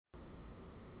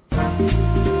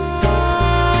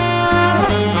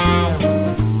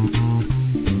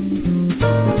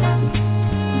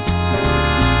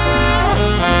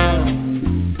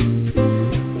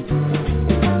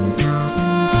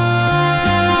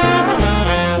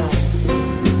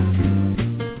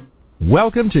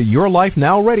Welcome to Your Life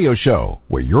Now radio show,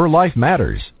 where your life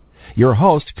matters. Your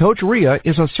host, Coach Rea,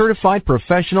 is a certified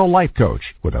professional life coach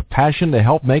with a passion to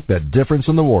help make the difference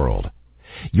in the world.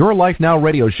 Your Life Now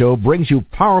radio show brings you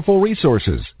powerful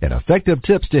resources and effective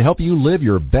tips to help you live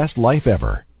your best life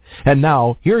ever. And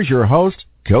now, here's your host,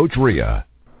 Coach Rea.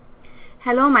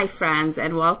 Hello, my friends,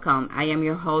 and welcome. I am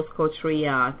your host, Coach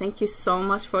Rea. Thank you so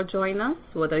much for joining us,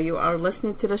 whether you are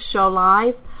listening to the show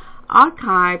live,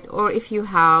 archived, or if you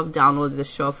have downloaded the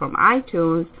show from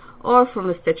iTunes or from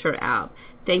the Stitcher app.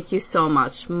 Thank you so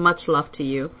much. Much love to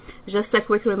you. Just a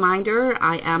quick reminder,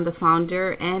 I am the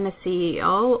founder and the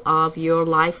CEO of Your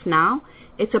Life Now.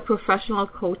 It's a professional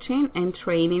coaching and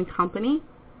training company.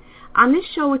 On this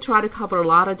show, we try to cover a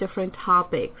lot of different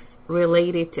topics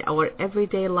related to our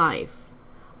everyday life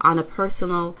on a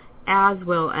personal as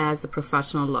well as a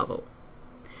professional level.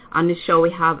 On this show,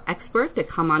 we have experts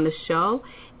that come on the show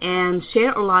and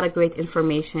share a lot of great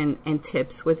information and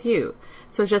tips with you.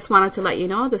 So just wanted to let you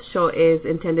know the show is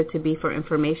intended to be for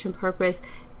information purpose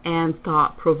and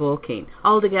thought-provoking.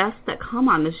 All the guests that come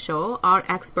on the show are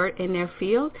expert in their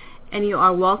field, and you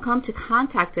are welcome to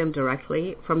contact them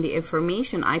directly from the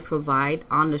information I provide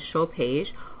on the show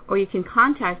page, or you can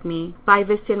contact me by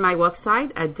visiting my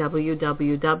website at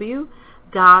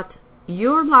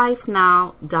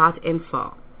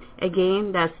www.yourlifenow.info.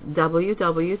 Again, that's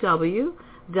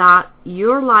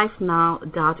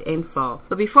www.yourlifenow.info.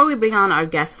 But before we bring on our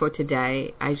guest for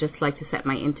today, I just like to set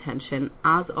my intention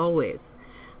as always.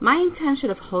 My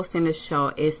intention of hosting this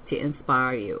show is to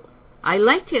inspire you. I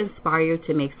like to inspire you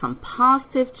to make some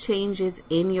positive changes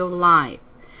in your life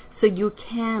so you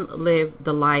can live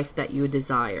the life that you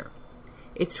desire.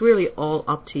 It's really all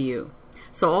up to you.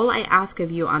 So all I ask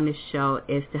of you on this show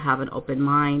is to have an open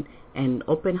mind and an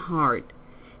open heart.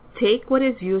 Take what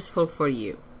is useful for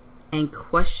you and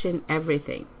question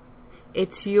everything.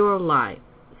 It's your life,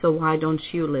 so why don't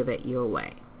you live it your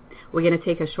way? We're going to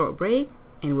take a short break,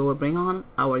 and we will bring on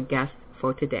our guest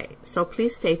for today. So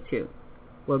please stay tuned.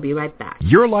 We'll be right back.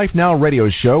 Your Life Now radio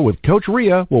show with Coach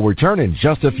Rea will return in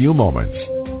just a few moments.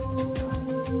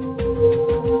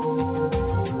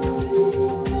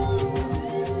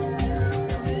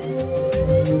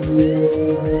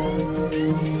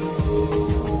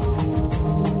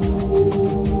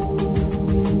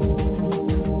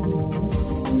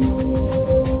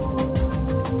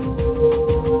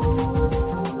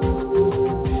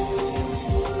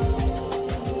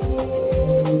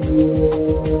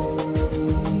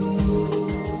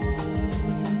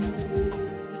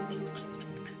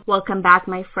 Welcome back,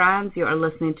 my friends. You are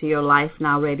listening to Your Life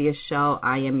Now radio show.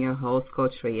 I am your host,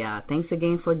 Coach Rea. Thanks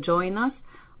again for joining us.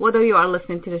 Whether you are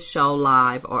listening to the show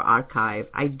live or archived,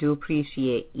 I do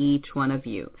appreciate each one of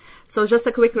you. So just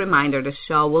a quick reminder, the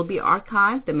show will be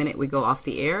archived the minute we go off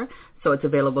the air. So it's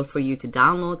available for you to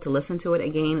download, to listen to it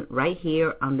again right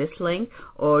here on this link.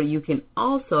 Or you can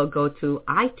also go to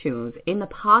iTunes in the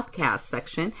podcast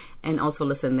section and also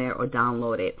listen there or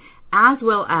download it, as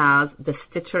well as the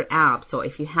Stitcher app. So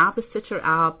if you have the Stitcher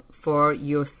app for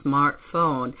your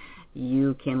smartphone,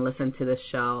 you can listen to the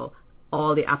show,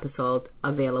 all the episodes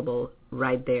available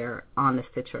right there on the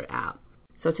Stitcher app.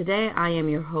 So today I am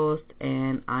your host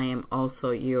and I am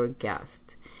also your guest.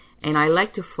 And I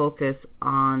like to focus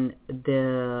on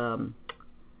the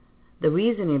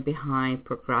reasoning behind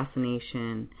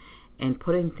procrastination and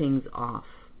putting things off.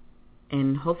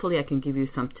 And hopefully I can give you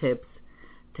some tips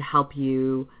to help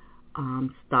you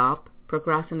stop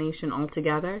procrastination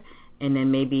altogether, and then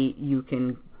maybe you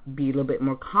can be a little bit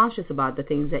more conscious about the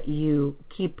things that you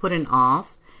keep putting off,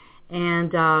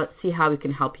 and see how we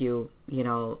can help you,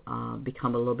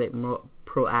 become a little bit more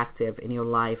proactive in your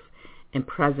life and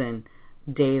present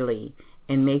daily,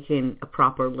 and making a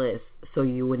proper list so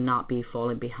you would not be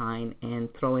falling behind and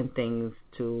throwing things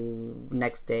to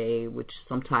next day, which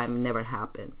sometimes never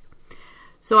happens.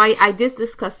 So I did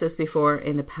discuss this before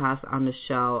in the past on the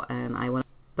show, and I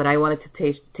wanted to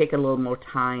take a little more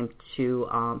time to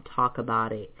talk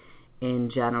about it in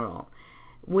general.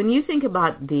 When you think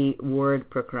about the word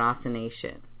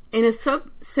procrastination, in a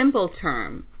simple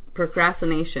term,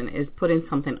 procrastination is putting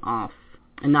something off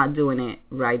and not doing it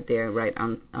right there, right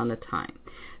on the time.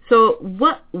 So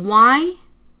why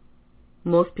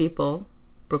most people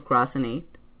procrastinate?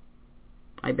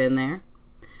 I've been there.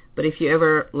 But if you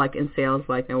ever, like in sales,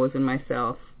 like I was in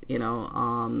myself,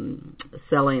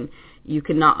 selling, you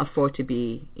cannot afford to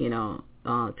be,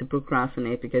 to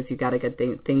procrastinate because you got to get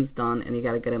things done and you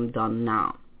got to get them done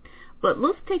now. But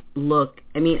let's take a look.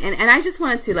 I mean, and I just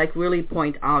wanted to like really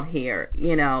point out here,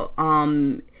 even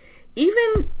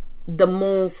the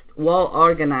most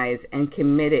well-organized and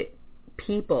committed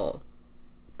people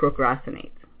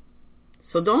procrastinate.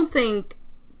 So don't think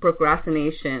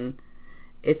procrastination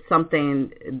is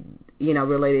something,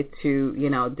 related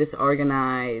to,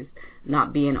 disorganized,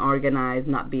 not being organized,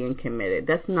 not being committed.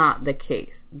 That's not the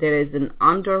case. There is an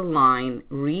underlying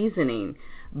reasoning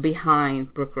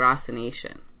behind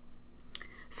procrastination.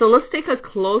 So let's take a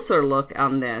closer look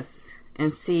on this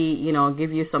and see,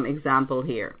 give you some example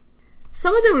here.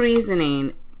 Some of the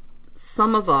reasoning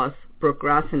some of us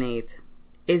procrastinate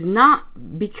is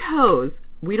not because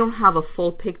we don't have a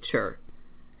full picture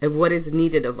of what is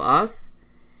needed of us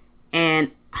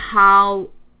and how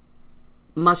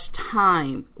much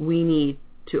time we need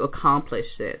to accomplish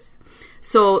this.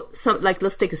 So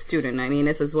let's take a student. I mean,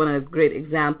 this is one of the great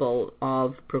examples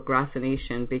of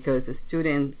procrastination because the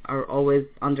students are always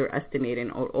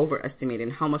underestimating or overestimating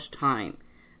how much time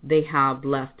they have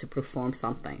left to perform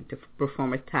something, to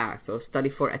perform a task or study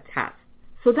for a test.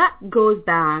 So that goes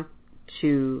back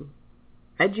to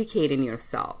educating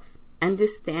yourself,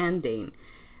 understanding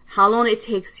how long it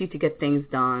takes you to get things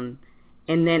done,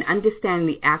 and then understanding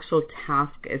the actual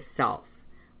task itself.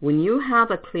 When you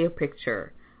have a clear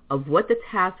picture of what the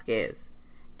task is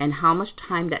and how much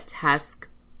time that task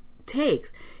takes,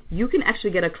 you can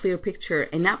actually get a clear picture,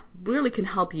 and that really can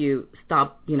help you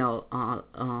stop,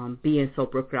 being so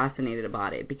procrastinated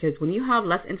about it. Because when you have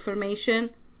less information,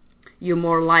 you're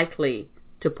more likely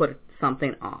to put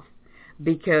something off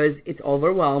because it's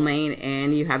overwhelming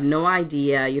and you have no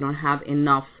idea, you don't have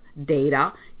enough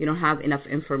data, you don't have enough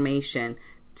information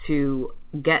to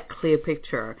get clear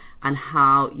picture on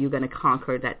how you're going to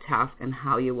conquer that task and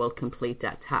how you will complete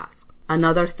that task.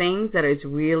 Another thing that is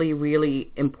really,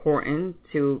 really important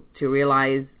to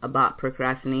realize about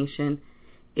procrastination,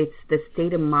 it's the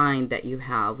state of mind that you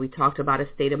have. We talked about a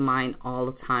state of mind all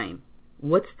the time.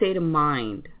 What state of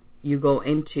mind you go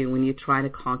into when you try to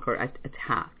conquer a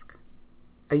task?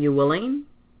 Are you willing,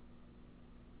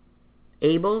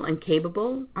 able, and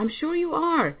capable? I'm sure you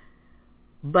are.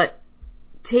 But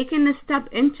taking the step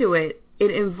into it,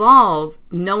 it involves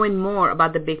knowing more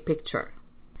about the big picture.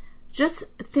 Just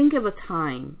think of a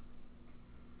time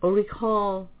or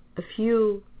recall a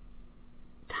few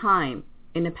times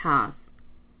in the past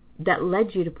that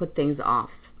led you to put things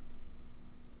off.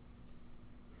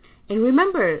 And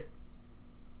remember,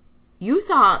 you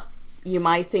thought, you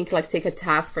might think, like, take a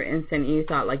task, for instance, and you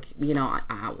thought, like,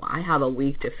 I have a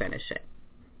week to finish it.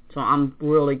 So I'm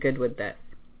really good with this.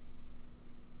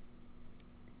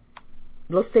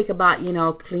 Let's think about,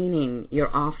 cleaning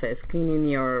your office, cleaning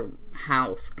your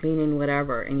house, cleaning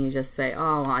whatever, and you just say,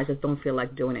 oh, I just don't feel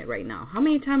like doing it right now. How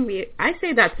many times I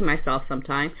say that to myself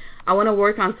sometimes. I want to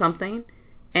work on something,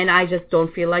 and I just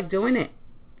don't feel like doing it.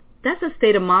 That's a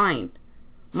state of mind.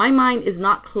 My mind is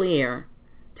not clear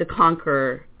to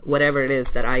conquer whatever it is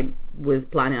that I was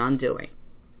planning on doing.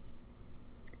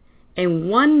 And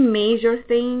one major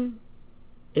thing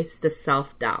is the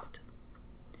self-doubt.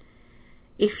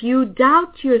 If you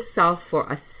doubt yourself for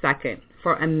a second,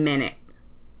 for a minute,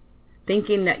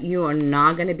 thinking that you are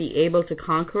not going to be able to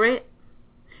conquer it,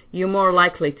 you're more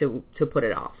likely to put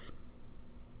it off.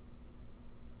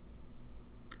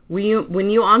 When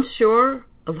you're unsure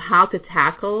of how to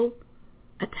tackle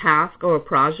a task or a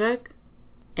project,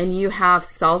 and you have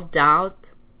self-doubt,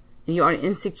 and you are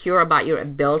insecure about your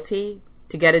ability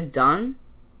to get it done,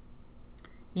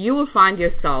 you will find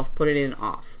yourself putting it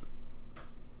off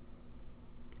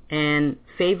and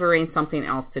favoring something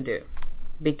else to do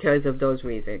because of those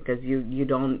reasons. Because you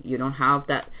don't have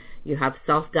that, you have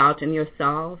self-doubt in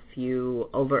yourself, you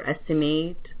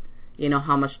overestimate,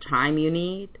 how much time you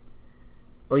need,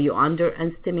 or you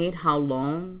underestimate how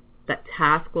long that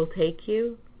task will take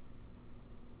you.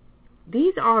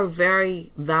 These are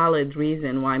very valid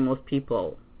reasons why most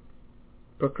people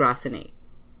procrastinate.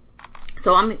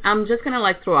 So I'm just going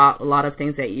to throw out a lot of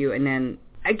things at you, and then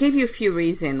I give you a few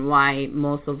reasons why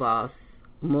most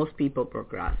people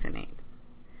procrastinate.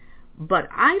 But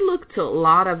I look to a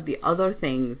lot of the other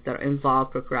things that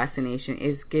involve procrastination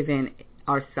is giving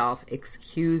ourselves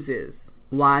excuses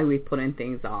why we're putting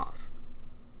things off.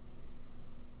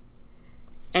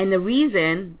 And the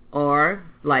reason, or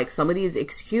some of these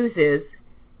excuses,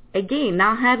 again,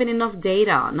 not having enough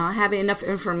data, not having enough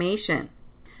information,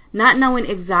 not knowing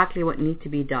exactly what needs to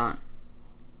be done.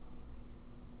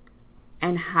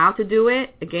 And how to do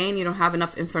it, again, you don't have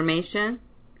enough information,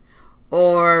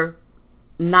 or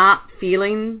not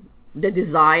feeling the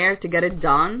desire to get it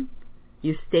done,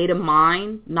 your state of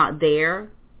mind not there,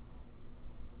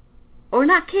 or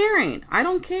not caring. I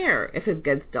don't care if it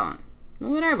gets done.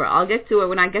 Whatever, I'll get to it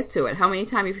when I get to it. How many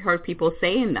times have you heard people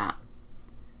saying that?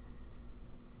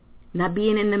 Not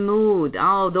being in the mood.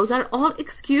 Oh, those are all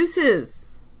excuses.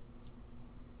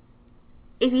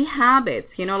 Easy habits,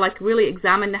 like really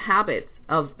examine the habits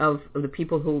of the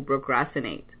people who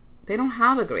procrastinate. They don't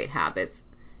have a great habit,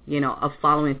 of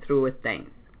following through with things.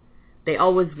 They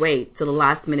always wait till the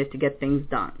last minute to get things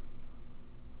done.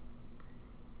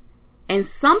 And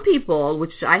some people,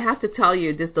 which I have to tell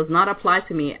you, this does not apply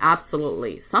to me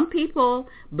absolutely. Some people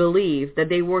believe that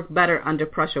they work better under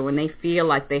pressure when they feel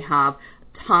like they have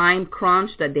time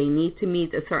crunch, that they need to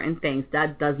meet certain things.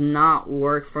 That does not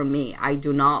work for me. I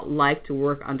do not like to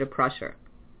work under pressure.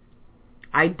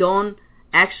 I don't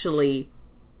actually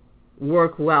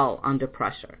work well under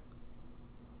pressure.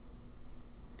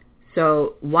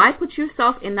 So why put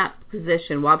yourself in that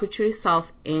position? Why put yourself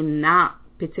in that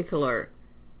particular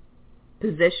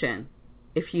position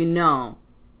if you know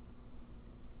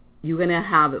you're going to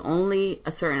have only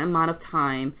a certain amount of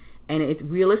time, and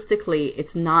realistically it's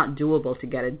not doable to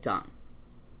get it done?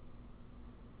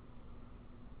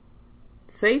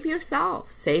 Save yourself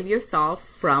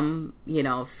from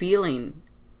feeling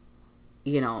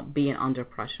being under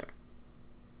pressure.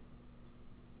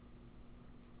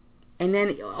 And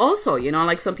then also,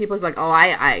 like some people's like, oh,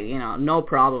 I no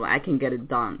problem, I can get it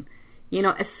done.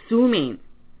 Assuming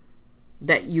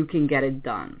that you can get it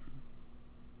done.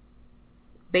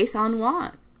 Based on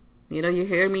what? You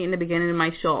hear me in the beginning of my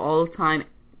show all the time,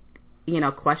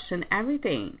 question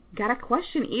everything. Gotta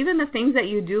question even the things that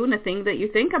you do and the things that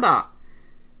you think about.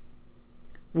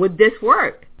 Would this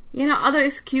work? Other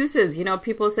excuses.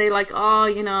 People say like, oh,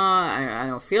 I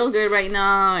don't feel good right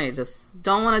now. I just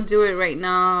don't want to do it right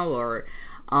now. Or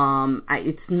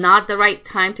it's not the right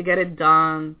time to get it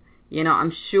done.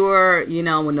 I'm sure,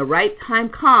 when the right time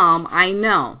comes, I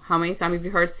know. How many times have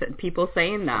you heard people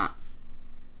saying that?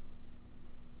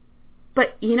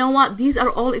 But you know what? These are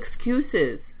all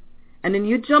excuses. And then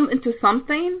you jump into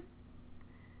something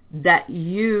that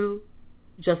you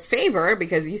just favor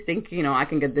because you think, I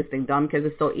can get this thing done because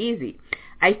it's so easy.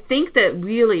 I think that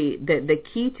really the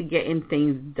key to getting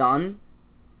things done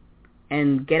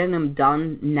and getting them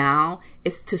done now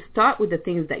is to start with the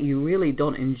things that you really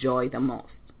don't enjoy the most.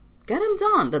 Get them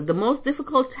done. The most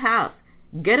difficult task.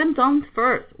 Get them done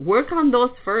first. Work on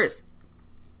those first.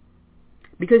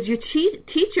 Because you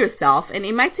teach yourself, and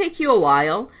it might take you a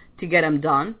while to get them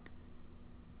done,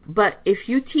 but if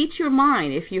you teach your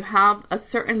mind, if you have a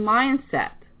certain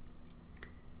mindset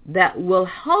that will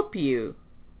help you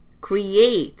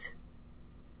create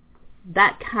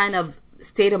that kind of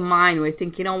state of mind where you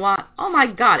think, you know what, oh my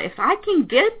God, if I can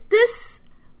get this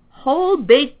whole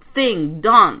big thing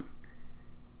done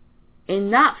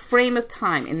in that frame of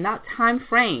time, in that time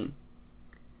frame,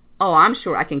 oh, I'm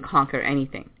sure I can conquer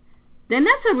anything. Then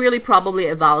that's a really probably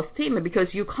a valid statement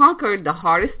because you conquered the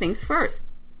hardest things first.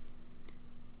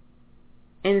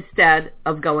 Instead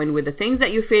of going with the things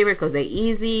that you favor because they're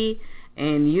easy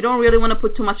and you don't really want to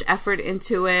put too much effort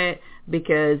into it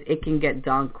because it can get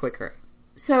done quicker.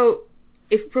 So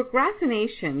if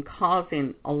procrastination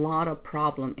causing a lot of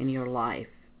problem in your life,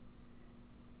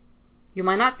 you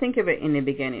might not think of it in the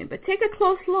beginning, but take a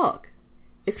close look.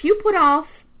 If you put off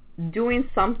doing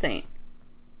something,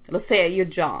 let's say at your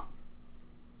job,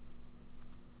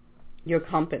 your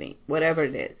company, whatever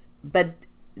it is, but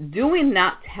doing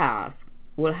that task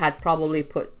will have probably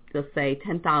put, let's say,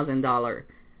 $10,000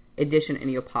 addition in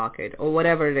your pocket or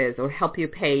whatever it is, or help you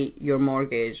pay your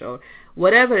mortgage or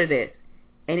whatever it is.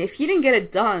 And if you didn't get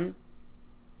it done,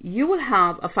 you will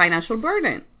have a financial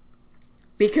burden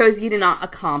because you did not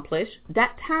accomplish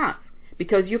that task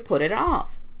because you put it off.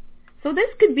 So this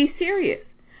could be serious.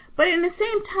 But in the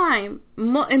same time,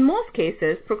 in most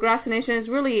cases, procrastination is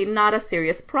really not a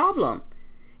serious problem.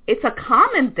 It's a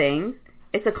common thing.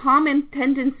 It's a common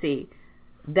tendency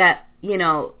that,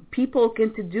 people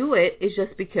get to do it. It's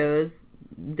just because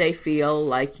they feel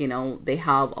like, they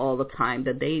have all the time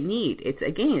that they need. It's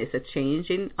a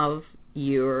changing of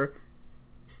your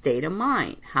state of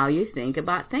mind, how you think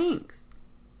about things,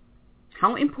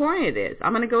 how important it is.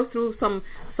 I'm going to go through some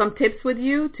tips with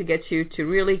you to get you to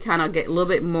really kind of get a little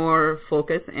bit more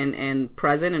focused and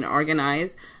present and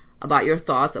organized about your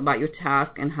thoughts, about your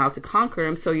task, and how to conquer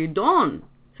them so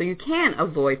you can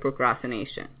avoid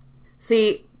procrastination.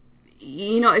 See,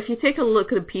 if you take a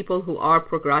look at the people who are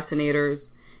procrastinators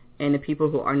and the people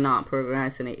who are not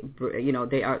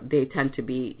they tend to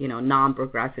be,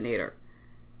 non-procrastinator.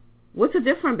 What's the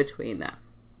difference between them?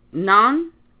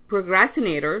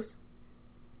 Non-procrastinators,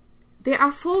 they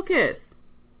are focused.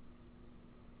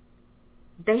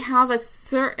 they have a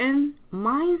certain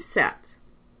mindset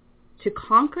to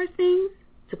conquer things,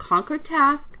 to conquer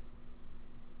tasks.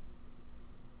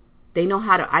 They know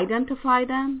how to identify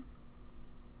them.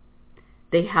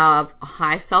 They have a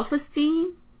high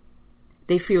self-esteem.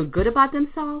 They feel good about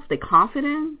themselves. They're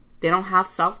confident. They don't have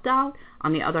self-doubt.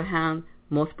 On the other hand,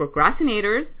 most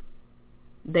procrastinators,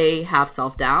 they have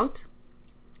self-doubt.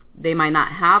 They might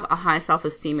not have a high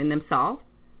self-esteem in themselves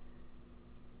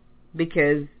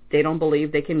because they don't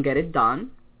believe they can get it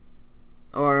done.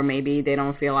 Or maybe they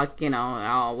don't feel like,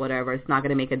 oh, whatever, it's not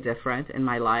going to make a difference in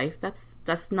my life.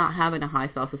 That's not having a high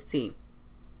self-esteem.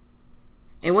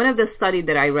 In one of the studies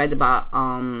that I read about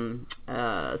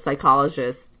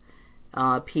psychologist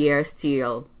Pierre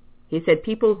Steele, he said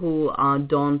people who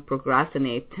don't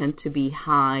procrastinate tend to be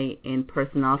high in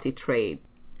personality traits.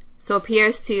 So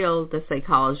Pierre Steele, the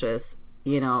psychologist,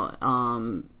 did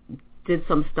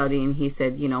some study, and he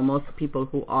said, most people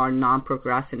who are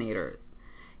non-procrastinators,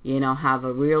 have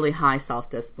a really high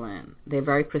self-discipline. They're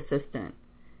very persistent,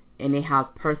 and they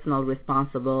have personal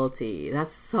responsibility.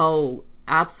 That's so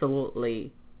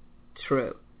absolutely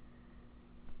true.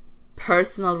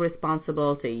 Personal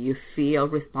responsibility. You feel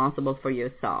responsible for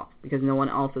yourself because no one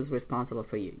else is responsible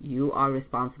for you. You are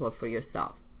responsible for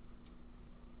yourself.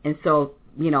 And so,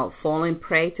 falling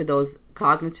prey to those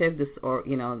cognitive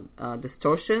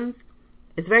distortions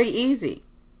is very easy.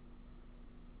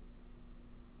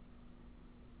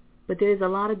 But there is a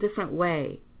lot of different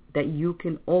ways that you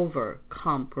can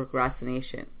overcome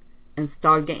procrastination and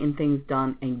start getting things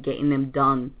done and getting them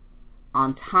done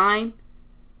on time,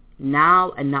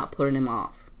 now, and not putting them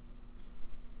off.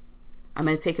 I'm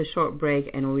going to take a short break,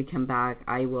 and when we come back,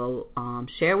 I will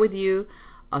share with you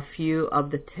a few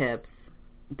of the tips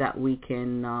that we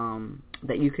can,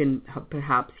 that you can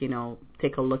perhaps,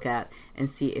 take a look at and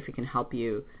see if it can help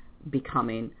you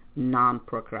becoming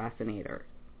non-procrastinator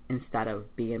instead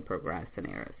of being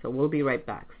procrastinator. So we'll be right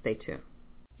back. Stay tuned.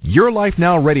 Your Life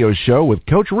Now radio show with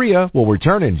Coach Rea will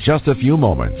return in just a few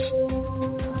moments.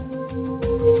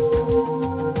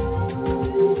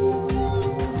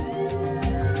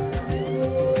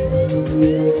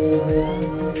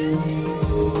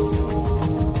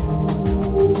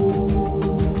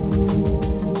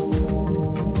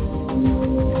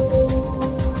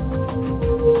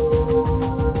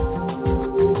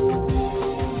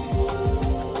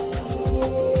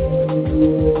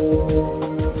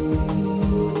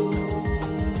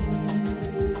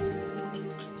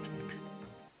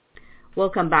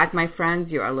 Welcome back, my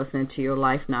friends. You are listening to Your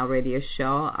Life Now radio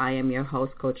show. I am your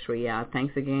host, Coach Rea.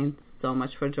 Thanks again so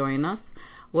much for joining us,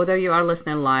 whether you are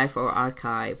listening live or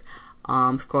archive.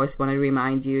 Of course, want to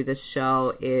remind you the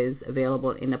show is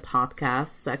available in the podcast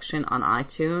section on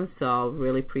iTunes, so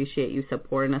really appreciate you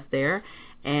supporting us there.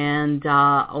 And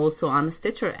also on the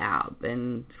Stitcher app.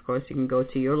 And, of course, you can go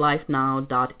to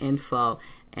yourlifenow.info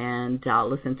and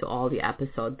listen to all the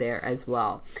episodes there as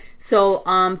well. So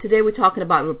today we're talking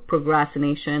about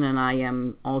procrastination, and I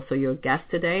am also your guest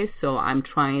today. So I'm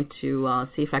trying to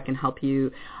see if I can help you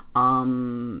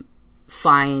find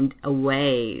a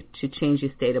way to change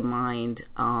your state of mind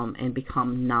and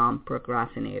become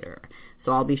non-procrastinator.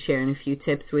 So I'll be sharing a few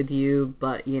tips with you.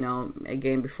 But,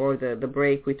 again, before the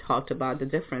break, we talked about the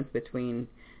difference between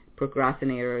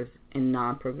procrastinators and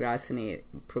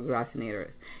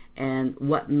non-procrastinators. And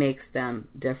what makes them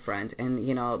different. And,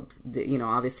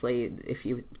 obviously, if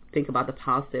you think about the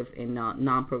positive in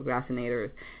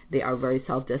non-procrastinators, they are very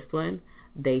self-disciplined.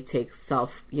 They take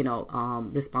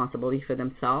responsibility for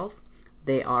themselves.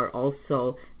 They are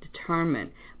also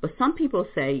determined. But some people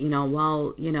say, you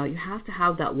have to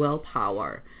have that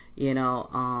willpower,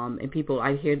 and people,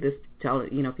 I hear this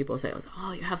people say,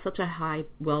 oh, you have such a high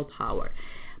willpower.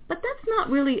 But that's not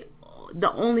really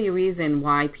the only reason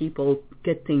why people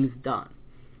get things done.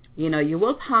 Your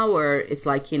willpower, it's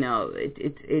like,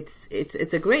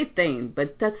 it's a great thing,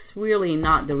 but that's really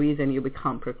not the reason you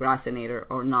become procrastinator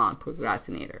or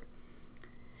non-procrastinator.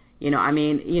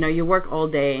 You work all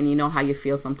day, and you know how you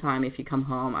feel sometimes if you come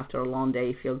home after a long day,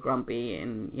 you feel grumpy,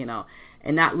 and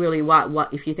that really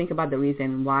what if you think about the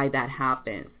reason why that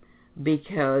happens,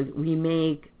 because we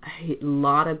make a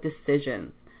lot of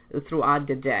decisions throughout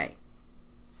the day.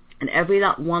 And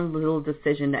that one little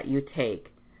decision that you take,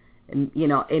 and,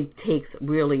 it takes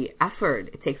really effort.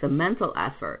 It takes a mental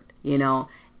effort, and,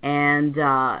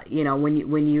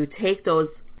 when you take those.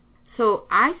 So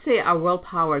I say our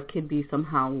willpower could be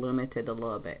somehow limited a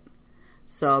little bit.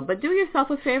 So, but do yourself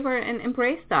a favor and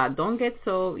embrace that. Don't get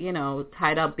so,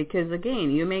 tied up, because, again,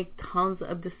 you make tons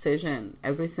of decisions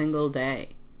every single day.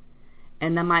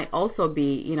 And that might also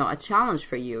be, a challenge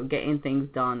for you, getting things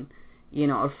done,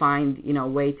 or find, a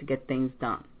way to get things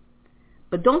done.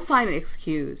 But don't find an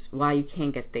excuse why you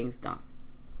can't get things done.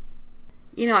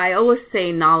 I always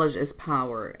say knowledge is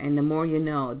power, and the more you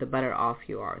know, the better off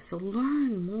you are. So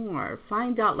learn more.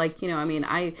 Find out,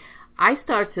 I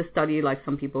start to study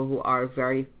some people who are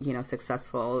very,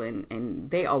 successful,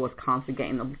 and they always constantly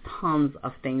getting tons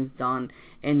of things done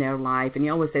in their life. And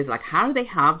you always say, how do they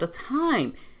have the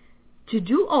time to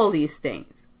do all these things?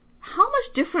 How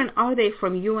much different are they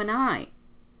from you and I?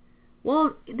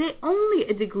 Well, they're only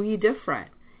a degree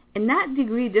different. And that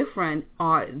degree different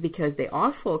are because they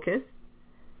are focused.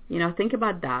 Think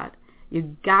about that.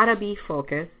 You gotta be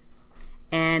focused.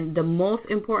 And the most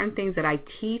important things that I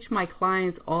teach my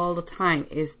clients all the time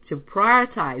is to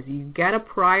prioritize. You gotta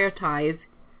prioritize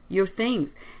your things.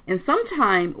 And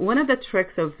sometimes one of the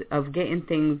tricks of getting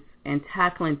things and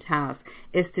tackling tasks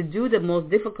is to do the most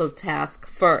difficult task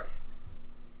first.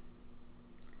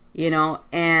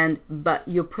 But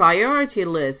your priority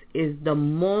list is the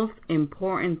most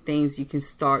important things you can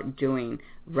start doing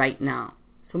right now.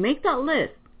 So make that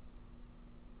list.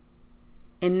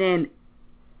 And then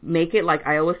make it, like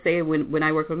I always say when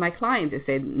I work with my clients, I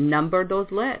say number those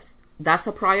lists. That's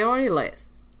a priority list.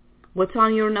 What's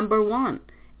on your number one?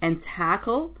 And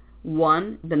tackle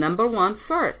the number one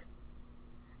first.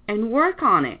 And work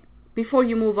on it before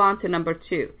you move on to number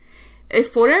two.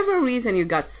 If for whatever reason you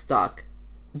got stuck,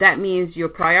 that means your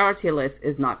priority list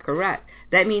is not correct.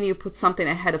 That means you put something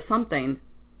ahead of something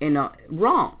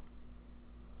wrong.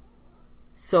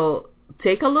 So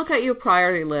take a look at your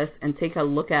priority list and take a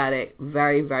look at it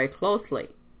very, very closely.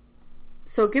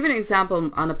 So give an example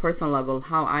on a personal level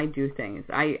how I do things.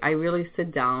 I really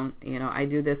sit down, I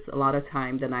do this a lot of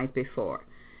times the night before,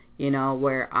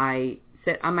 where I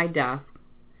sit on my desk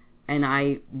and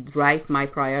I write my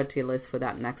priority list for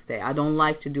that next day. I don't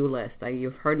like to-do lists.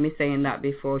 You've heard me saying that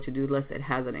before. To-do list, it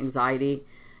has an anxiety,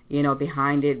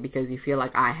 behind it because you feel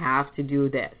like I have to do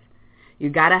this. You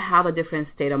got to have a different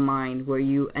state of mind where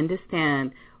you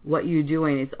understand what you're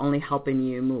doing is only helping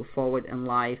you move forward in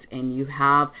life, and you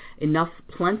have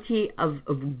plenty of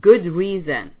good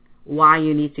reason why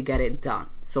you need to get it done.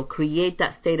 So create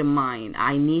that state of mind.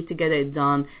 I need to get it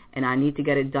done, and I need to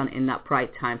get it done in that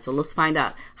right time. So let's find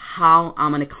out how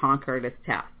I'm going to conquer this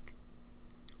task.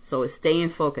 So stay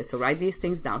in focus. So write these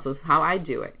things down. So this is how I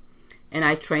do it. And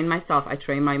I train myself. I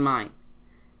train my mind.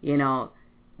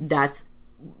 That's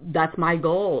my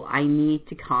goal. I need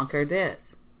to conquer this.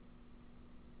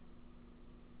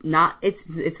 This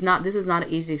is not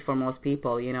easy for most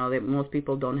people. Most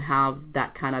people don't have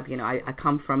that kind of, I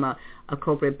come from a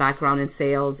corporate background in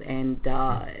sales, and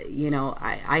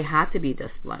I had to be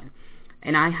disciplined,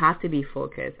 and I had to be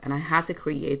focused, and I had to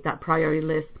create that priority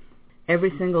list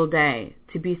every single day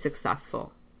to be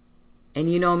successful.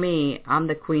 And you know me, I'm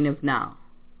the queen of now.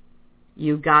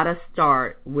 You gotta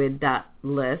start with that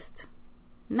list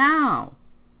now.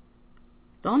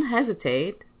 Don't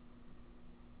hesitate.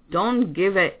 Don't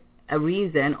give it a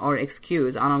reason or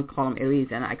excuse. I don't call them a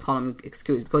reason. I call them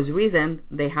excuse, because reason,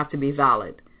 they have to be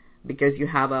valid, because you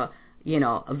have a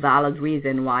valid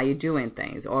reason why you're doing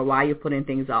things or why you're putting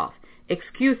things off.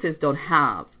 Excuses don't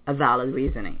have a valid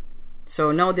reasoning.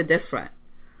 So know the difference.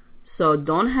 So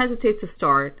don't hesitate to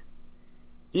start.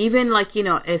 Even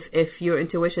if your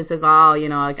intuition says,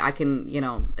 I can,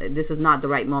 this is not the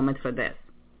right moment for this.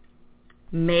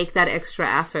 Make that extra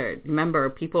effort. Remember,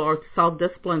 people are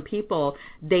self-disciplined people.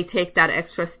 They take that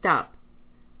extra step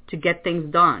to get things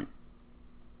done.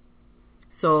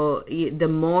 So the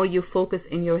more you focus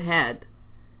in your head,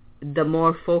 the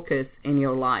more focus in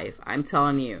your life. I'm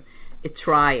telling you,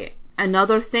 try it.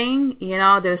 Another thing,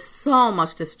 there's so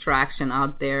much distraction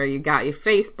out there. You got your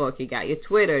Facebook, you got your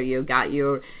Twitter, you got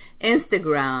your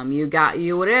Instagram, you got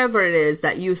your whatever it is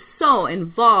that you're so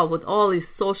involved with all these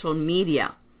social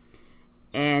media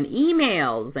and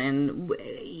emails and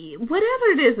whatever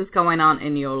it is going on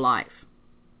in your life.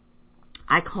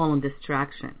 I call them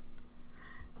distraction.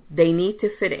 They need to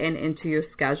fit into your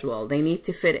schedule. They need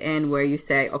to fit in where you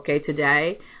say, okay,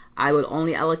 today I will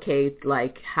only allocate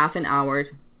half an hour,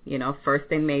 first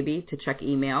thing maybe to check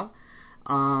email,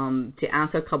 to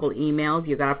answer a couple emails.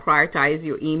 You got to prioritize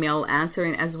your email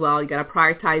answering as well. You got to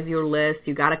prioritize your list.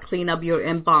 You got to clean up your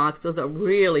inbox. Those are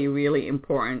really, really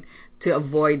important to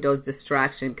avoid those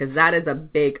distractions, because that is a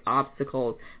big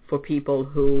obstacle for people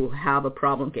who have a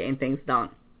problem getting things done.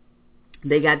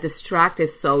 They get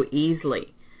distracted so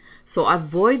easily. So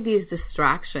avoid these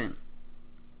distractions.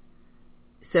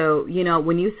 So,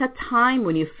 when you set time,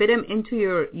 when you fit them into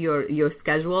your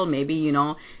schedule, maybe,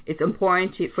 it's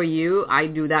important for you. I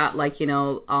do that,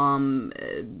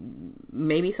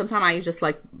 maybe sometimes I just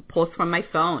post from my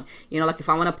phone, if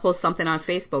I want to post something on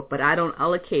Facebook, but I don't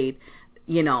allocate,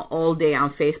 all day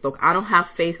on Facebook. I don't have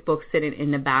Facebook sitting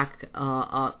in the back,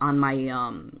 on my,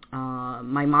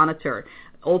 my monitor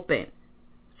open.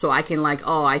 So I can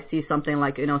I see something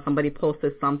somebody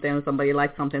posted something or somebody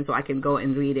liked something, so I can go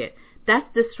and read it. That's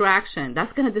distraction.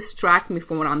 That's going to distract me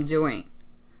from what I'm doing.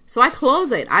 So I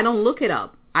close it. I don't look it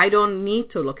up. I don't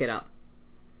need to look it up.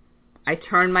 I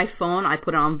turn my phone. I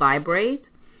put it on vibrate.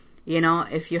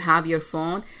 If you have your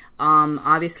phone,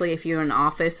 obviously if you're in an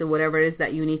office or whatever it is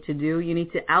that you need to do, you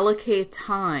need to allocate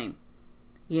time,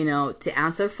 to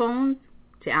answer phones,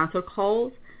 to answer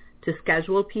calls, to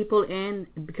schedule people in,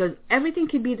 because everything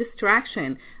can be a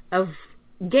distraction of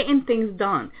getting things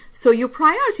done. So your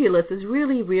priority list is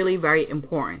really, really very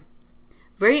important.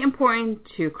 Very important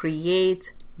to create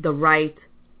the right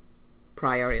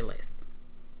priority list.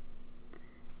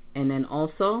 And then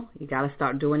also, you got to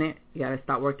start doing it. You got to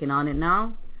start working on it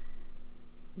now.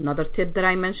 Another tip that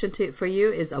I mentioned for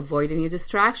you is avoiding your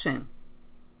distraction.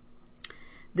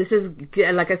 This is,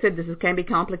 like I said, can be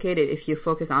complicated if you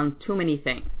focus on too many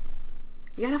things.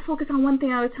 You got to focus on one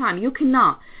thing at a time. You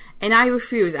cannot. And I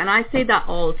refuse. And I say that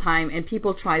all the time. And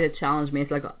people try to challenge me.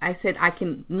 It's like I said, I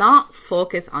cannot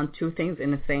focus on two things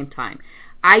in the same time.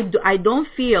 I don't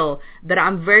feel that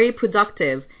I'm very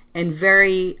productive and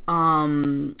very,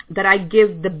 that I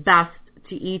give the best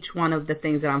to each one of the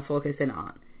things that I'm focusing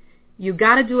on. You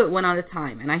got to do it one at a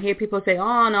time. And I hear people say,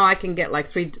 oh, no, I can get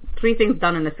three things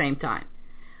done in the same time.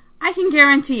 I can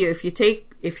guarantee you,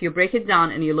 if you break it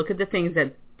down and you look at the things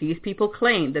that these people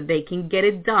claim that they can get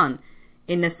it done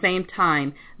in the same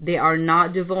time, they are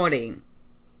not devoting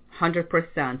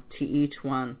 100% to each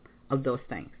one of those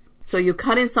things. So you're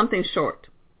cutting something short.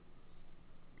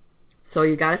 So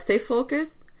you got to stay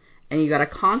focused and you got to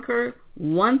conquer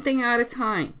one thing at a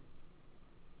time.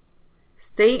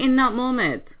 Stay in that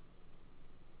moment.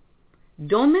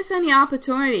 Don't miss any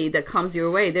opportunity that comes your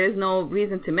way. There's no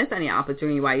reason to miss any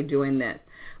opportunity while you're doing this.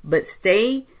 But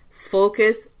stay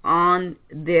focused on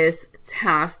this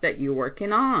task that you're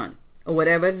working on, or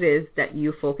whatever it is that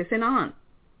you're focusing on.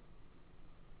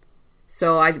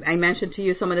 So I mentioned to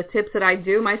you some of the tips that I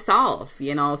do myself.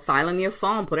 Silence your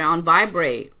phone, put it on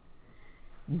vibrate.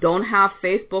 Don't have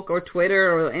Facebook or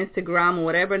Twitter or Instagram or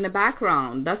whatever in the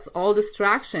background. That's all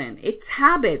distraction. It's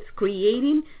habits,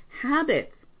 creating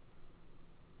habits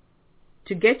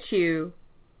to get you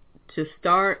to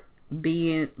start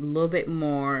being a little bit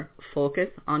more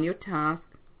focused on your task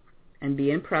and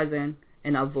being present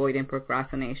and avoiding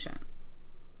procrastination.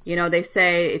 They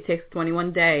say it takes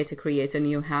 21 days to create a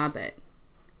new habit.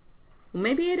 Well,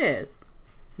 maybe it is.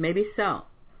 Maybe so.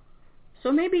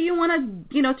 So maybe you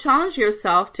want to, challenge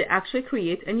yourself to actually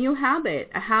create a new habit,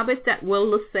 a habit that will,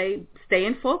 let's say, stay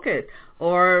in focus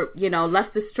or, less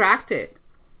distracted,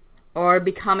 or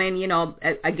becoming,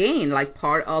 again, like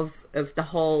part of the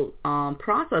whole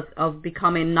process of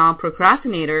becoming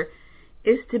non-procrastinator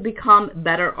is to become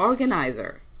better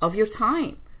organizer of your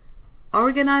time.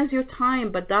 Organize your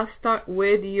time, but that start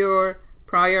with your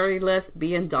priority list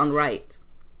being done right.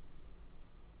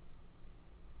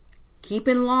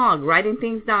 Keeping log, writing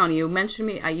things down. You mentioned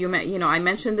me. I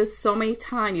mentioned this so many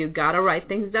times. You gotta write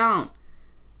things down.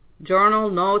 Journal,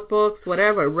 notebooks,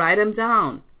 whatever. Write them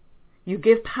down. You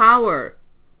give power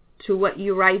to what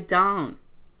you write down,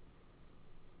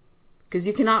 because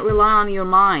you cannot rely on your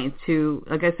mind to,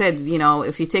 like I said,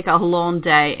 if you take a long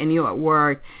day and you're at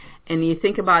work and you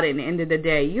think about it at the end of the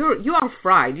day, you are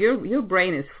fried. Your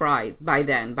brain is fried by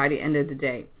the end of the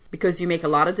day, because you make a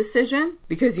lot of decisions,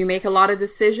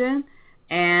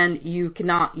 and you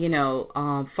cannot,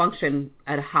 function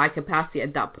at a high capacity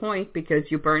at that point because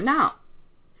you burn out.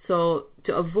 So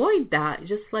to avoid that,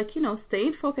 just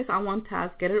stay focused on one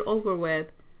task, get it over with,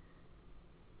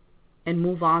 and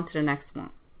move on to the next one.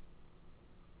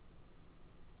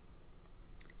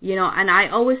 And I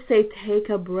always say take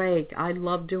a break. I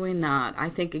love doing that. I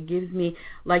think it gives me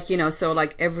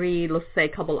every, let's say,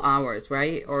 couple hours,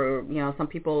 right? Or, some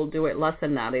people do it less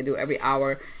than that. They do every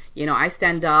hour. I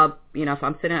stand up, if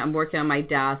I'm working on my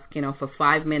desk, for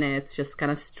 5 minutes, just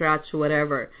kind of stretch,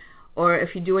 whatever. Or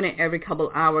if you're doing it every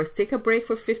couple hours, take a break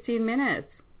for 15 minutes.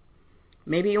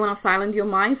 Maybe you want to silence your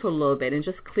mind for a little bit and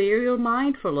just clear your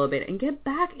mind for a little bit and get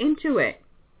back into it.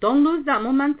 Don't lose that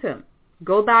momentum.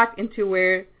 Go back into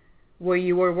where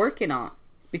you were working on.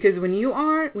 Because when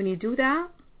you do that,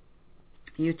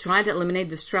 you try to eliminate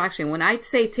distraction. When I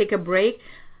say take a break,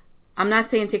 I'm not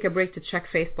saying take a break to check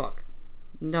Facebook.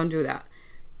 Don't do that.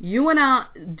 You want to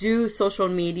do social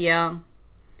media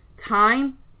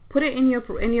time, put it in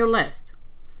your list.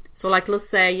 So like, let's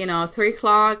say, 3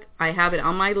 o'clock, I have it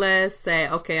on my list. Say,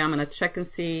 okay, I'm going to check and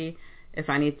see if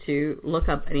I need to look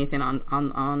up anything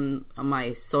on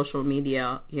my social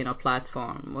media,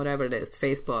 platform, whatever it is,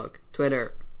 Facebook,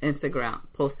 Twitter, Instagram,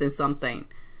 posting something.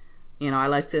 I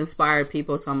like to inspire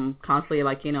people, so I'm constantly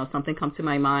like, something comes to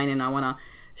my mind and I want to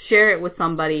share it with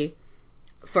somebody.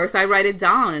 First, I write it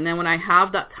down, and then when I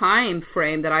have that time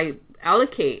frame that I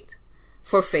allocate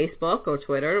for Facebook or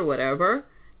Twitter or whatever,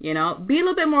 be a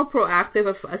little bit more proactive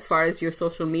as far as your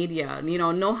social media.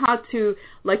 Know how to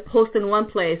like post in one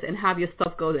place and have your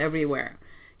stuff go everywhere,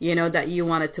 that you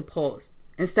wanted to post.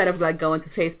 Instead of like going to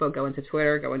Facebook, going to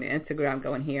Twitter, going to Instagram,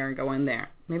 going here and going there.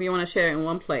 Maybe you want to share it in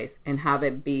one place and have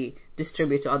it be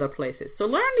distributed to other places. So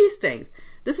learn these things.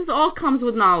 This is all comes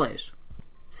with knowledge.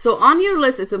 So on your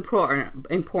list, it's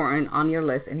important on your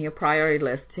list, in your priority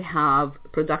list, to have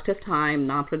productive time,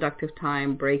 non-productive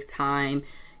time, break time,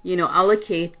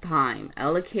 allocate time.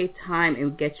 Allocate time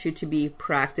and get you to be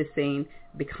practicing,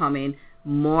 becoming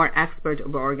more expert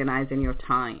of organizing your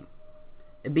time.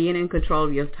 Being in control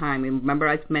of your time. Remember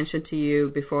I mentioned to you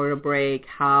before the break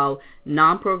how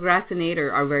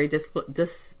non-procrastinator are very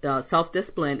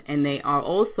self-disciplined, and they are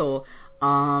also,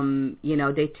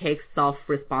 they take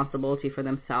self-responsibility for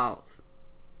themselves.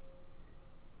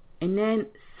 And then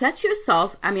set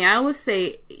yourself, I always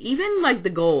say, even like the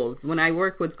goals, when I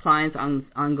work with clients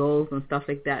on goals and stuff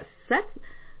like that, set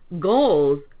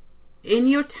goals in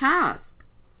your task.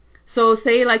 So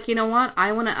say like,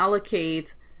 I want to allocate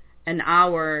an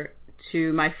hour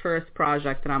to my first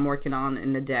project that I'm working on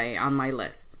in the day on my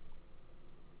list.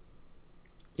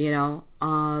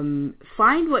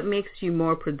 Find what makes you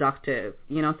more productive.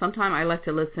 Sometimes I like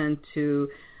to listen to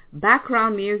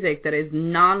background music that is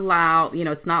non-loud,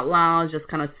 it's not loud, just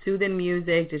kind of soothing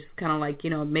music, just kind of like,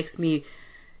 makes me,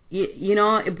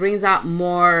 it brings out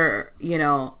more,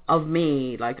 of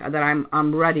me, like that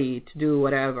I'm ready to do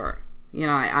whatever.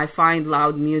 I find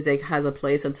loud music has a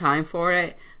place and time for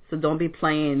it. So don't be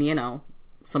playing,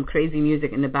 some crazy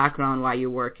music in the background while you're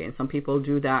working. Some people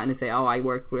do that and they say, oh, I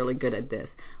work really good at this.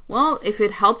 Well, if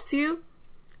it helps you,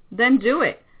 then do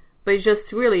it. But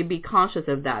just really be conscious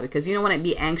of that, because you don't want to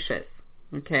be anxious.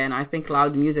 Okay, and I think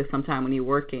loud music sometimes when you're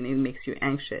working, it makes you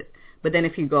anxious. But then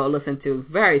if you go listen to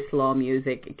very slow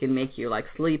music, it can make you like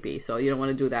sleepy. So you don't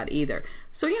want to do that either.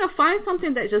 So, find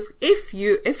something that just,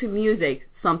 if music,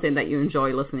 something that you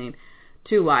enjoy listening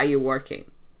to while you're working.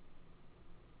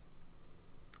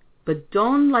 But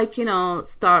don't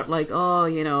start like,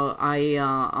 start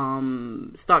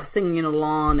singing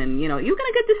along and, you're going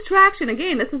to get distraction.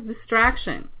 Again, this is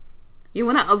distraction. You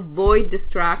want to avoid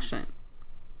distraction.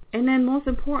 And then most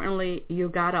importantly, you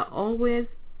got to always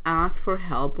ask for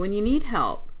help when you need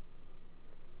help.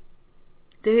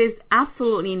 There is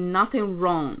absolutely nothing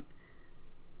wrong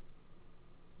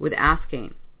with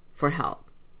asking for help.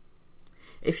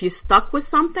 If you're stuck with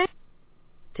something,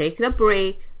 take a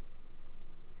break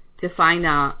to find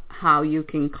out how you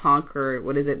can conquer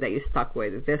what is it that you're stuck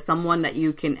with. Is there someone that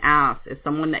you can ask? Is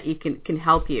someone that you can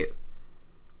help you?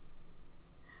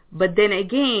 But then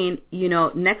again,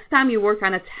 next time you work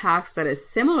on a task that is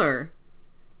similar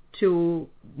to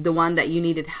the one that you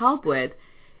needed help with,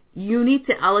 you need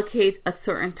to allocate a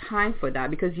certain time for that,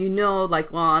 because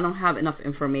I don't have enough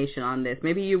information on this.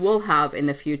 Maybe you will have in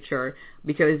the future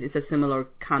because it's a similar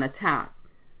kind of task.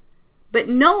 But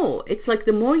no, it's like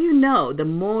the more you know,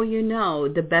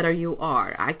 the better you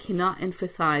are. I cannot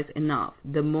emphasize enough.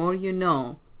 The more you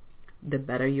know, the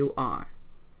better you are.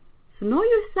 So know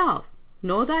yourself.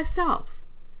 Know thyself.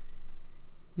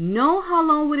 Know how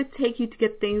long would it take you to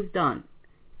get things done.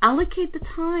 Allocate the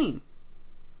time.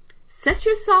 Set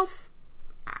yourself,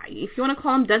 if you want to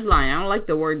call them deadline, I don't like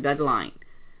the word deadline,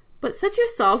 but set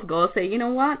yourself goals. Say, you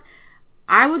know what?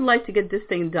 I would like to get this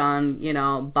thing done,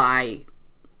 by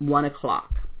 1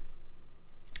 o'clock.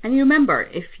 And remember,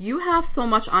 if you have so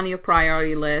much on your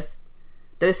priority list,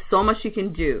 there's so much you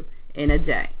can do in a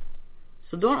day.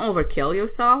 So don't overkill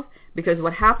yourself, because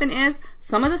what happens is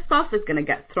some of the stuff is going to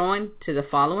get thrown to the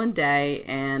following day.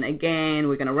 And again,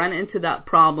 we're going to run into that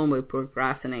problem with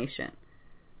procrastination.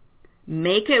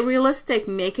 Make it realistic.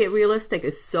 Make it realistic.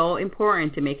 It's so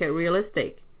important to make it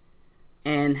realistic.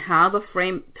 And have a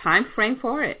time frame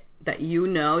for it that you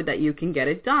know that you can get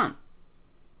it done.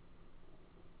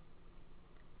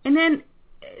 And then,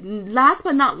 last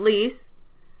but not least,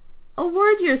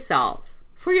 award yourself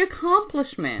for your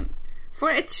accomplishment, for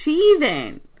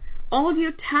achieving all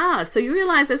your tasks. So you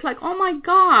realize it's like, oh my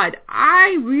God,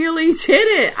 I really did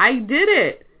it. I did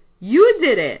it. You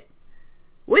did it.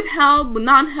 With help, with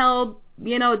non-help,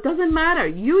 it doesn't matter.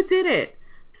 You did it.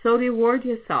 So reward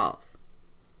yourself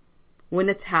when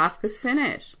the task is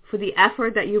finished for the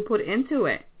effort that you put into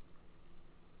it.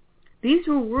 These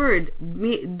rewards,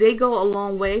 they go a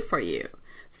long way for you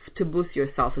to boost your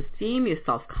self-esteem, your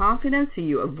self-confidence, so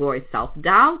you avoid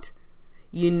self-doubt.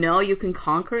 You know you can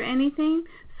conquer anything,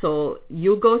 so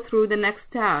you go through the next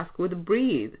task with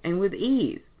breeze and with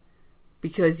ease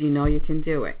because you know you can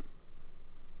do it.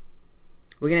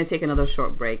 We're going to take another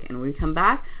short break, and when we come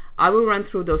back, I will run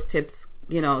through those tips,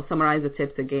 summarize the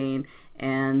tips again,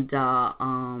 and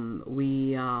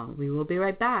we will be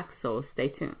right back, so stay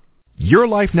tuned. Your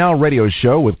Life Now radio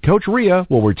show with Coach Rea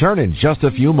will return in just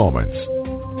a few moments.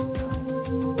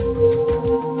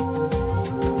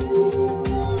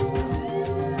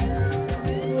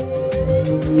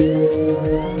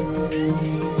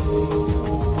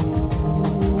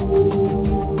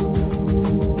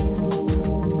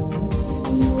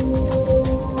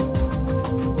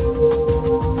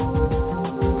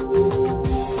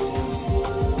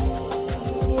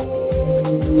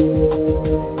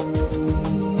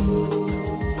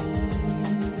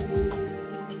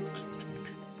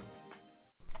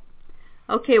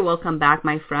 Okay, welcome back,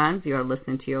 my friends. You are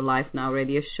listening to Your Life Now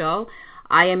radio show.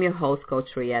 I am your host, Coach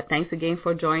Rea. Thanks again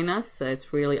for joining us. It's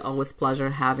really always a pleasure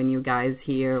having you guys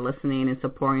here listening and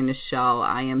supporting the show.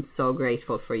 I am so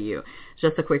grateful for you.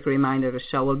 Just a quick reminder, the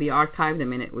show will be archived the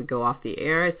minute we go off the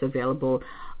air. It's available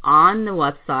on the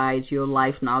website,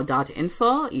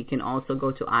 yourlifenow.info. You can also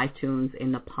go to iTunes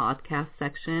in the podcast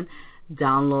section.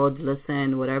 Download,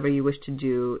 listen, whatever you wish to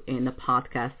do in the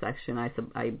podcast section.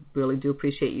 I really do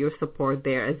appreciate your support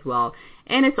there as well.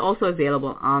 And it's also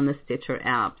available on the Stitcher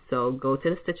app. So go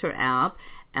to the Stitcher app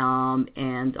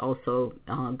and also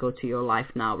go to Your Life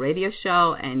Now radio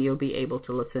show, and you'll be able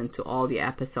to listen to all the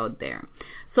episodes there.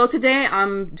 So today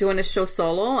I'm doing a show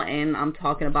solo, and I'm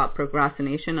talking about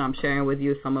procrastination. I'm sharing with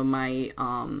you some of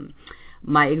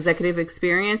my executive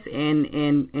experience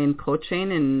in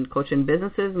coaching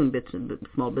businesses and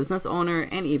small business owner,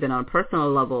 and even on a personal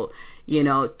level,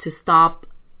 to stop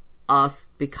us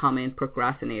becoming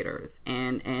procrastinators.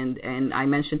 And I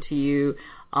mentioned to you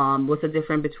what's the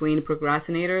difference between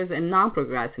procrastinators and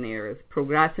non-procrastinators.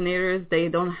 Procrastinators, they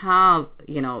don't have,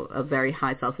 a very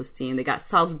high self-esteem. They got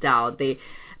self-doubt.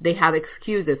 They have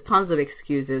excuses, tons of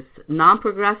excuses.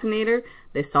 Non-procrastinator,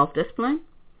 they self-discipline.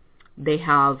 They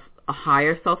have a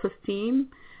higher self-esteem.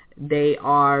 They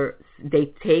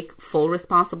take full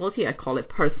responsibility. I call it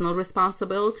personal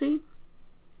responsibility.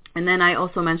 And then I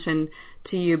also mentioned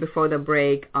to you before the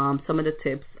break some of the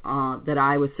tips that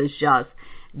I would suggest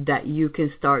that you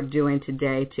can start doing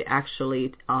today to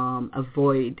actually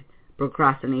avoid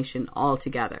procrastination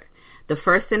altogether. The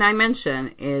first thing I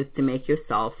mentioned is to make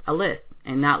yourself a list,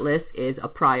 and that list is a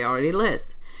priority list.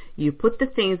 You put the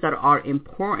things that are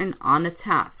important on the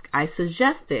task. I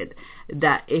suggested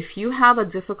that if you have a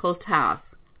difficult task,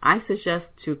 I suggest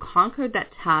to conquer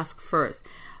that task first.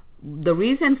 The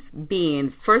reason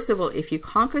being, first of all, if you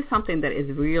conquer something that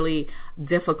is really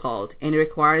difficult and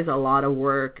requires a lot of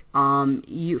work,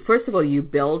 first of all, you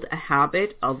build a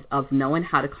habit of knowing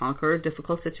how to conquer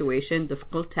difficult situation,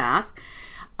 difficult task.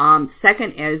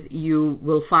 Second is you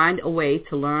will find a way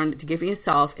to learn, to give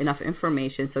yourself enough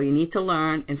information. So you need to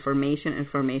learn information,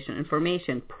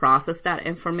 process that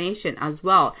information as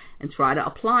well, and try to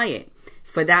apply it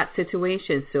for that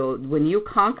situation. So when you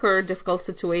conquer a difficult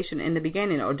situation in the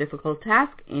beginning or difficult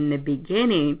task in the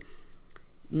beginning,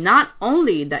 not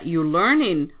only that you're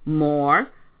learning more,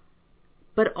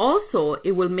 but also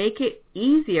it will make it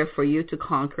easier for you to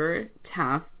conquer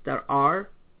tasks that are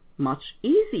much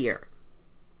easier.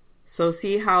 So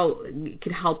see how it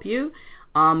can help you.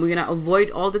 We're going to avoid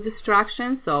all the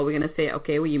distractions. So we're going to say,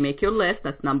 okay, well, you make your list.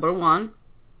 That's number one.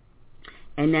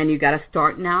 And then you got to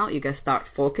start now. You got to start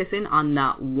focusing on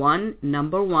that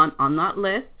number one on that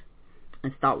list,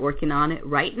 and start working on it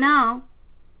right now.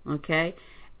 Okay?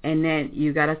 And then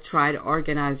you got to try to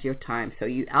organize your time. So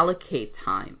you allocate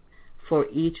time for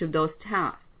each of those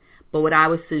tasks. But what I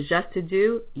would suggest to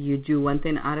do, you do one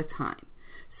thing at a time.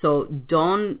 So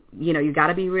don't, you got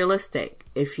to be realistic.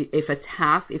 If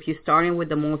you're starting with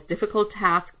the most difficult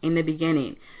task in the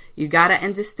beginning, you got to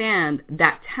understand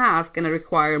that task going to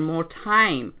require more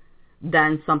time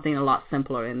than something a lot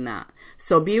simpler than that.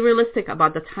 So be realistic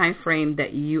about the time frame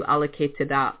that you allocate to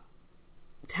that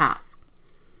task.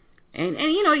 And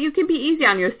you can be easy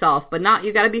on yourself, but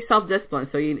you got to be self-disciplined.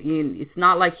 So it's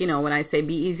not like, when I say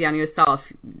be easy on yourself,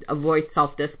 avoid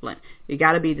self-discipline. You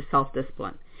got to be the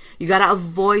self-discipline. You got to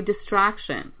avoid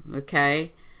distraction,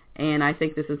 okay? And I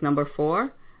think this is number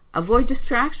 4. Avoid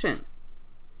distraction.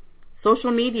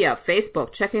 Social media,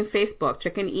 Facebook,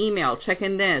 checking email,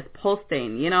 checking this,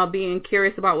 posting, being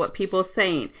curious about what people are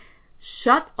saying.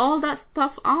 Shut all that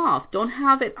stuff off. Don't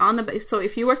have it on so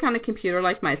if you work on a computer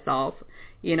like myself,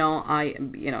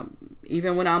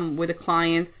 even when I'm with the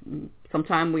clients,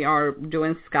 sometimes we are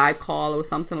doing Skype call or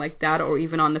something like that, or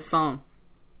even on the phone.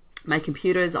 My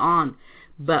computer is on.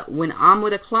 But when I'm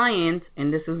with a client,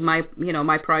 and this is my,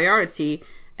 my priority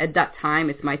at that time,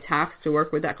 it's my task to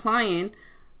work with that client,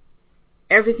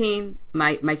 everything,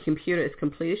 my computer is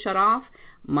completely shut off.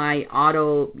 My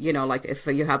auto, like if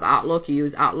you have Outlook, you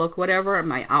use Outlook, whatever,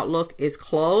 my Outlook is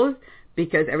closed,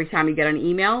 because every time you get an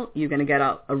email, you're going to get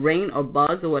a ring or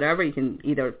buzz or whatever. You can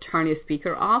either turn your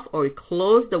speaker off or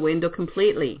close the window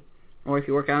completely. Or if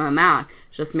you work on a Mac,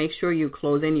 just make sure you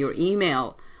close in your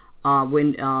email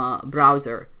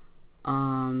browser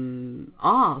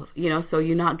off, so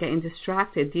you're not getting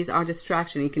distracted. These are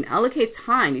distractions. You can allocate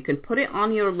time. You can put it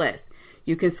on your list.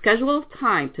 You can schedule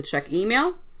time to check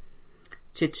email,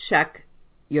 to check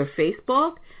your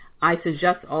Facebook. I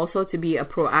suggest also to be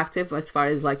proactive as far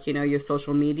as your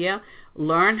social media.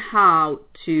 Learn how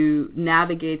to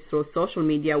navigate through social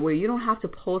media where you don't have to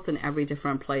post in every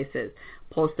different places.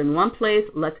 Post in one place,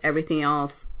 let everything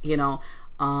else,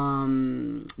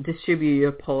 distribute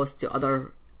your post to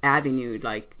other avenues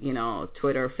like,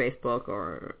 Twitter, Facebook,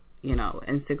 or,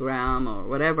 Instagram, or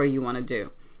whatever you want to do.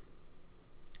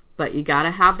 But you got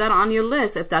to have that on your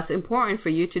list if that's important for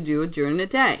you to do during the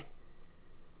day.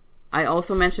 I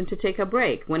also mentioned to take a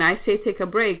break. When I say take a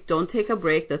break, don't take a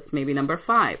break. That's maybe number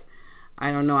 5.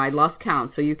 I don't know. I lost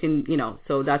count. So you can,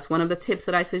 so that's one of the tips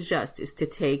that I suggest, is to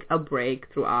take a break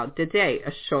throughout the day,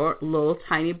 a short, little,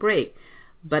 tiny break.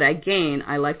 But again,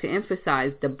 I like to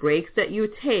emphasize the breaks that you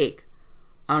take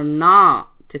are not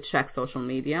to check social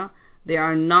media. They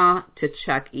are not to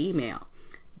check email,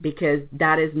 because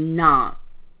that is not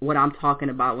what I'm talking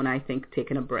about when I think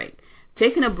taking a break.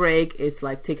 Taking a break is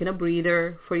like taking a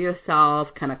breather for yourself,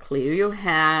 kind of clear your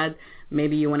head.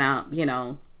 Maybe you want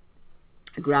to,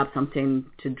 grab something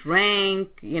to drink,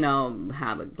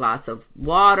 have a glass of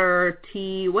water,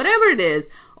 tea, whatever it is,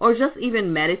 or just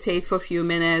even meditate for a few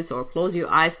minutes, or close your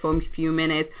eyes for a few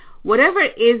minutes, whatever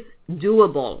is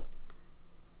doable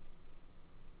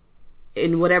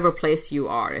in whatever place you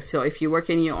are. So if you work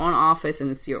in your own office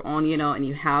and it's your own, and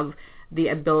you have the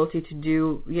ability to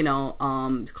do,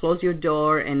 close your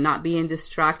door and not being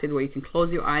distracted, where you can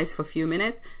close your eyes for a few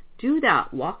minutes, do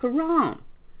that. Walk around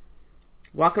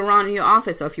in your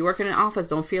office. So if you work in an office,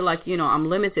 don't feel like, I'm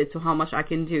limited to how much I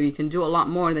can do. You can do a lot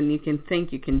more than you can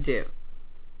think you can do.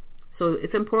 So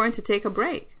it's important to take a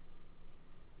break.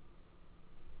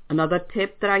 Another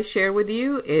tip that I share with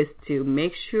you is to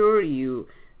make sure you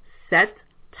set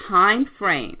time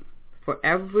frame for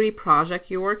every project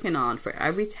you're working on, for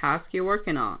every task you're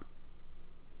working on.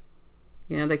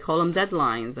 They call them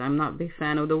deadlines. I'm not a big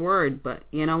fan of the word, but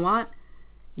you know what?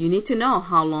 You need to know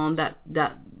how long that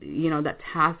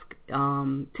task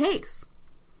takes.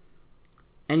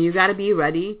 And you got to be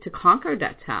ready to conquer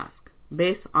that task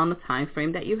based on the time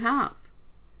frame that you have.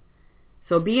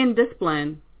 So being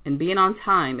disciplined and being on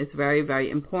time is very,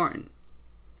 very important.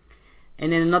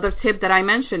 And then another tip that I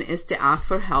mentioned is to ask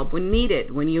for help when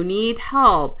needed. When you need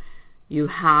help, you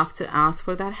have to ask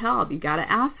for that help. You got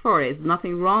to ask for it. There's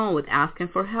nothing wrong with asking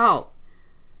for help.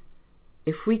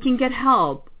 If we can get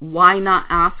help, why not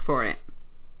ask for it?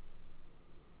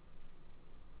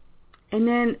 And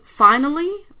then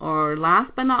finally, or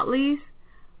last but not least,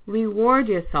 reward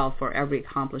yourself for every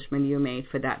accomplishment you made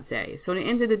for that day. So at the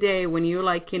end of the day, when you're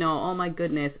like, oh my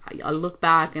goodness, I look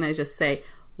back and I just say,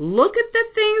 look at the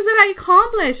things that I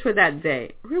accomplished for that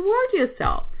day. Reward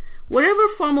yourself. Whatever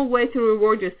formal way to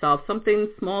reward yourself, something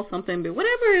small, something big,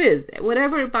 whatever it is,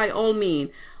 whatever by all means,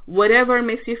 whatever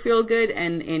makes you feel good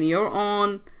and in your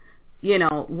own,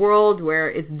 world where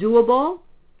it's doable,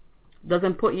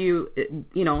 doesn't put you,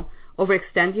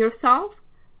 overextend yourself,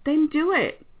 then do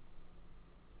it.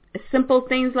 Simple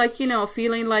things like,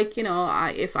 feeling like,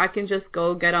 if I can just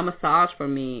go get a massage for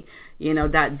me,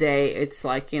 that day, it's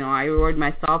like, I reward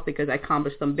myself because I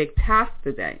accomplished some big task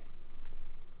today.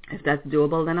 If that's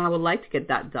doable, then I would like to get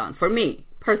that done for me,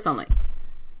 personally.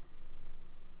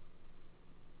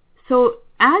 So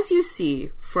as you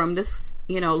see from this,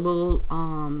 little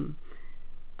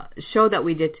show that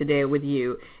we did today with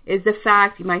you, is the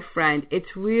fact, my friend,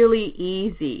 it's really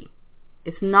easy.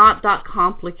 It's not that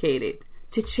complicated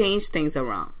to change things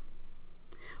around.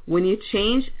 When you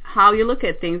change how you look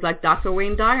at things, like Dr.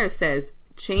 Wayne Dyer says,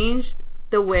 change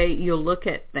the way you look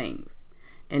at things,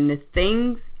 and the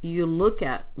things you look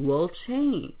at will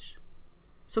change.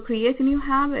 So create a new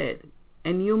habit,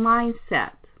 a new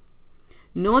mindset.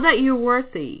 Know that you're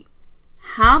worthy.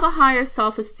 Have a higher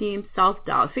self-esteem,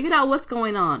 self-doubt. Figure out what's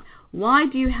going on. Why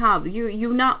do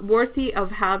you're not worthy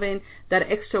of having that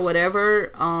extra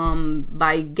whatever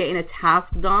by getting a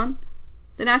task done?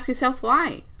 Then ask yourself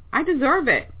why. I deserve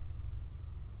it.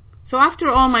 So after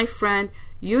all, my friend,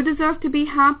 you deserve to be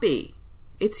happy.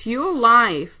 It's your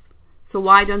life. So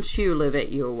why don't you live it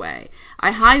your way?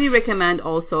 I highly recommend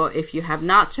also, if you have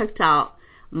not checked out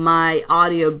my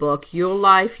audiobook, Your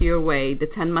Life, Your Way, the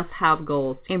 10 Must-Have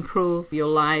Goals to Improve Your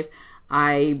Life.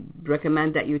 I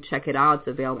recommend that you check it out. It's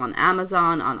available on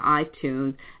Amazon, on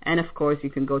iTunes, and of course you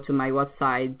can go to my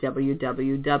website,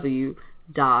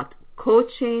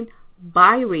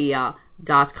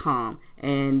 www.coachingbyrea.com,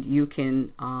 and you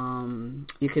can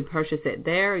purchase it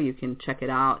there. You can check it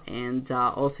out, and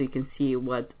also you can see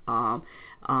what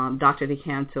Dr.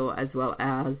 DeCanto as well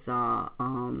as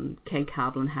Ken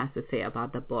Kaplan has to say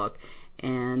about the book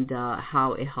and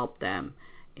how it helped them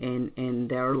in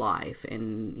their life,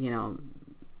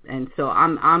 and so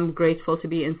I'm grateful to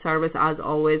be in service as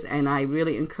always, and I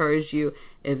really encourage you,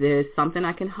 if there's something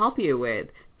I can help you with,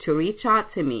 to reach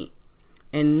out to me,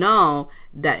 and know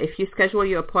that if you schedule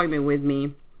your appointment with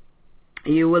me,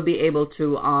 you will be able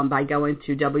to by going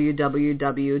to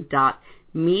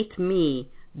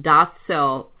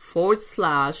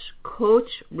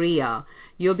www.meetme.so/Coach Rea.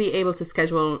 You'll be able to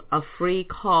schedule a free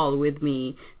call with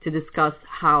me to discuss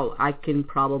how I can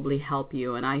probably help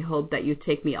you. And I hope that you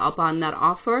take me up on that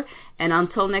offer. And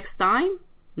until next time,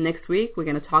 next week, we're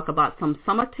going to talk about some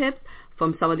summer tips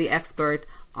from some of the experts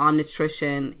on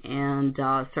nutrition and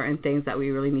certain things that we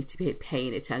really need to be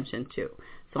paying attention to.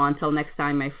 So until next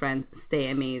time, my friends, stay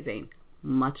amazing.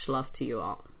 Much love to you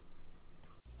all.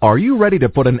 Are you ready to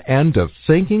put an end to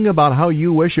thinking about how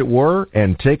you wish it were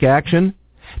and take action?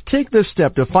 Take this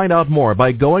step to find out more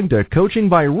by going to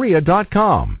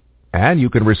coachingbyrea.com, and you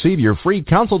can receive your free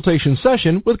consultation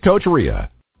session with Coach Rea.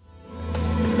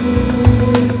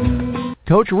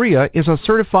 Coach Rea is a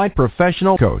certified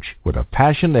professional coach with a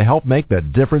passion to help make the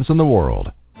difference in the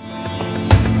world.